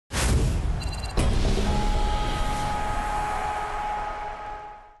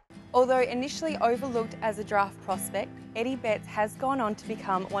Although initially overlooked as a draft prospect, Eddie Betts has gone on to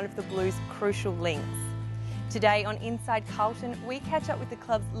become one of the Blues' crucial links. Today on Inside Carlton, we catch up with the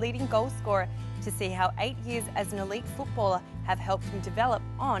club's leading goal scorer to see how 8 years as an elite footballer have helped him develop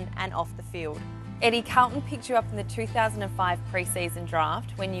on and off the field. Eddie, Carlton picked you up in the 2005 pre-season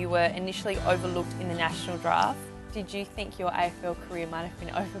draft when you were initially overlooked in the national draft. Did you think your AFL career might have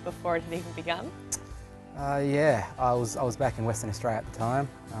been over before it had even begun? Yeah, I was back in Western Australia at the time.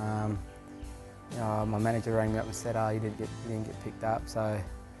 My manager rang me up and said, "Oh, you didn't get picked up." So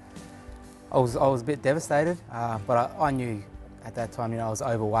I was a bit devastated, but I knew at that time, I was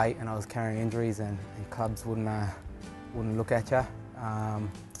overweight and I was carrying injuries, and clubs wouldn't look at you.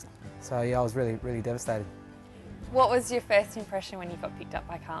 So yeah, I was really devastated. What was your first impression when you got picked up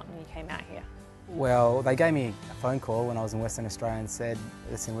by Carlton when you came out here? Well, they gave me a phone call when I was in Western Australia and said,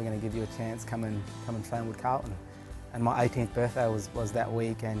 "Listen, we're going to give you a chance. Come and train with Carlton." And my 18th birthday was that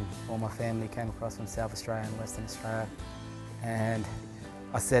week, and all my family came across from South Australia and Western Australia. And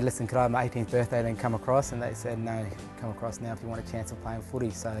I said, "Listen, could I have my 18th birthday then come across?" And they said, "No, come across now if you want a chance of playing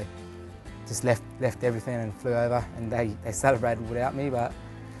footy." So just left everything and flew over, and they celebrated without me. But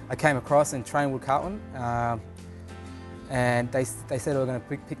I came across and trained with Carlton. And they said they were going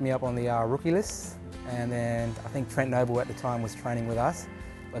to pick me up on the rookie list, and then I think Trent Noble at the time was training with us.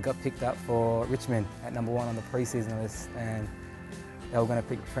 I got picked up for Richmond at number 1 on the pre-season list, and they were going to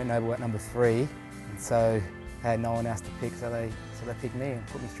pick Trent Noble at number 3, and so they had no one else to pick, so they picked me and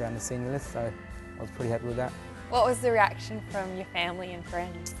put me straight on the senior list, so I was pretty happy with that. What was the reaction from your family and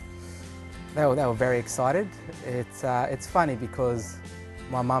friends? They were very excited. It's funny because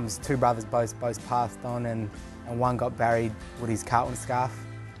my mum's 2 brothers both passed on, and one got buried with his Carlton scarf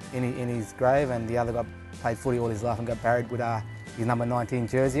in his grave, and the other played footy all his life and got buried with his number 19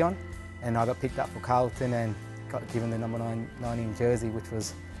 jersey on. And I got picked up for Carlton and got given the number 19 jersey, which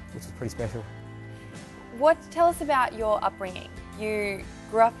was pretty special. Tell us about your upbringing. You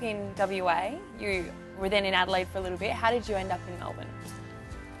grew up in WA, you were then in Adelaide for a little bit. How did you end up in Melbourne?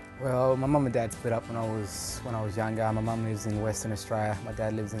 Well, my mum and dad split up when I was younger. My mum lives in Western Australia, my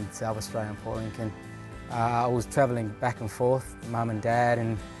dad lives in South Australia in Port Lincoln. I was travelling back and forth, mum and dad,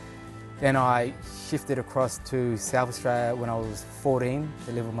 and then I shifted across to South Australia when I was 14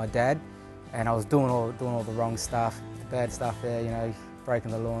 to live with my dad, and I was doing all the wrong stuff, the bad stuff there,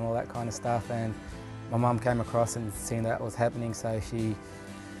 breaking the law and all that kind of stuff. And my mum came across and seen that was happening, so she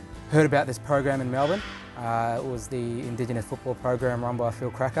heard about this program in Melbourne. It was the Indigenous football program run by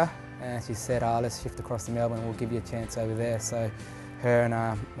Phil Cracker, and she said, "Let's shift across to Melbourne, we'll give you a chance over there." So her and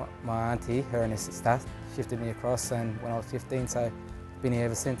my auntie, her and her sister, shifted me across, and when I was 15, so I've been here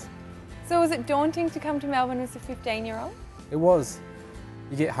ever since. So was it daunting to come to Melbourne as a 15-year-old? It was.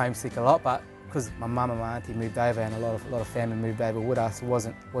 You get homesick a lot, but because my mum and my auntie moved over and a lot of family moved over with us, it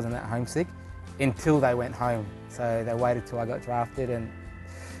wasn't that homesick until they went home. So they waited till I got drafted and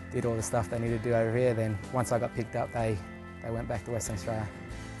did all the stuff they needed to do over here. Then once I got picked up, they went back to Western Australia.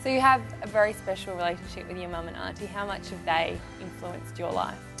 So you have a very special relationship with your mum and auntie. How much have they influenced your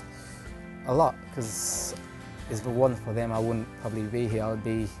life? A lot, because if it wasn't for them, I wouldn't probably be here.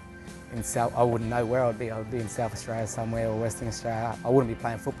 I wouldn't know where I'd be. I would be in South Australia somewhere, or Western Australia. I wouldn't be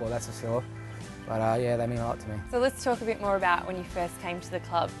playing football, that's for sure. But yeah, they mean a lot to me. So let's talk a bit more about when you first came to the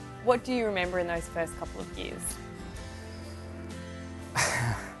club. What do you remember in those first couple of years?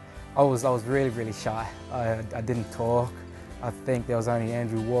 I was really shy. I didn't talk. I think there was only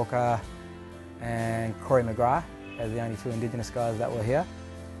Andrew Walker and Corey McGrath as the only 2 Indigenous guys that were here.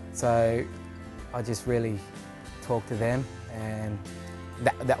 So I just really talked to them, and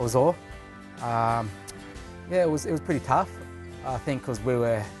that was all. Yeah, it was pretty tough. I think because we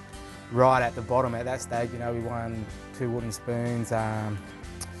were right at the bottom at that stage. We won 2 wooden spoons, and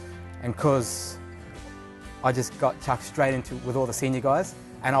because I just got chucked straight into with all the senior guys,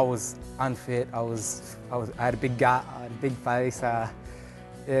 and I was unfit. I had a big gut, I had a big face.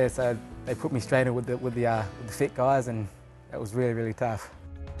 Yeah, so they put me straight in with the fit guys, and it was really tough.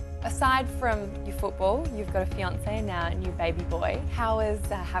 Aside from your football, you've got a fiance and now a new baby boy. How has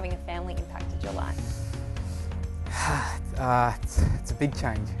having a family impacted your life? It's a big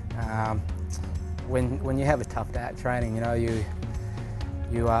change. When you have a tough day at training, you're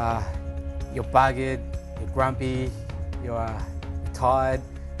buggered, you're grumpy, you're tired,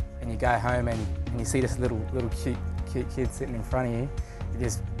 and you go home and you see this little cute kid sitting in front of you. It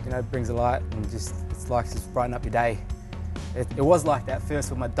just brings a light, and it's like it's just brighten up your day. It was like that first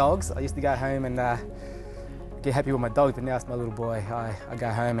with my dogs. I used to go home and get happy with my dogs, but now it's my little boy. I go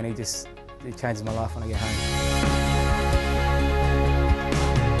home and he changes my life when I get home.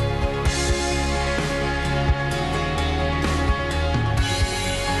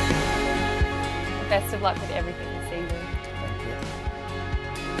 of luck with everything.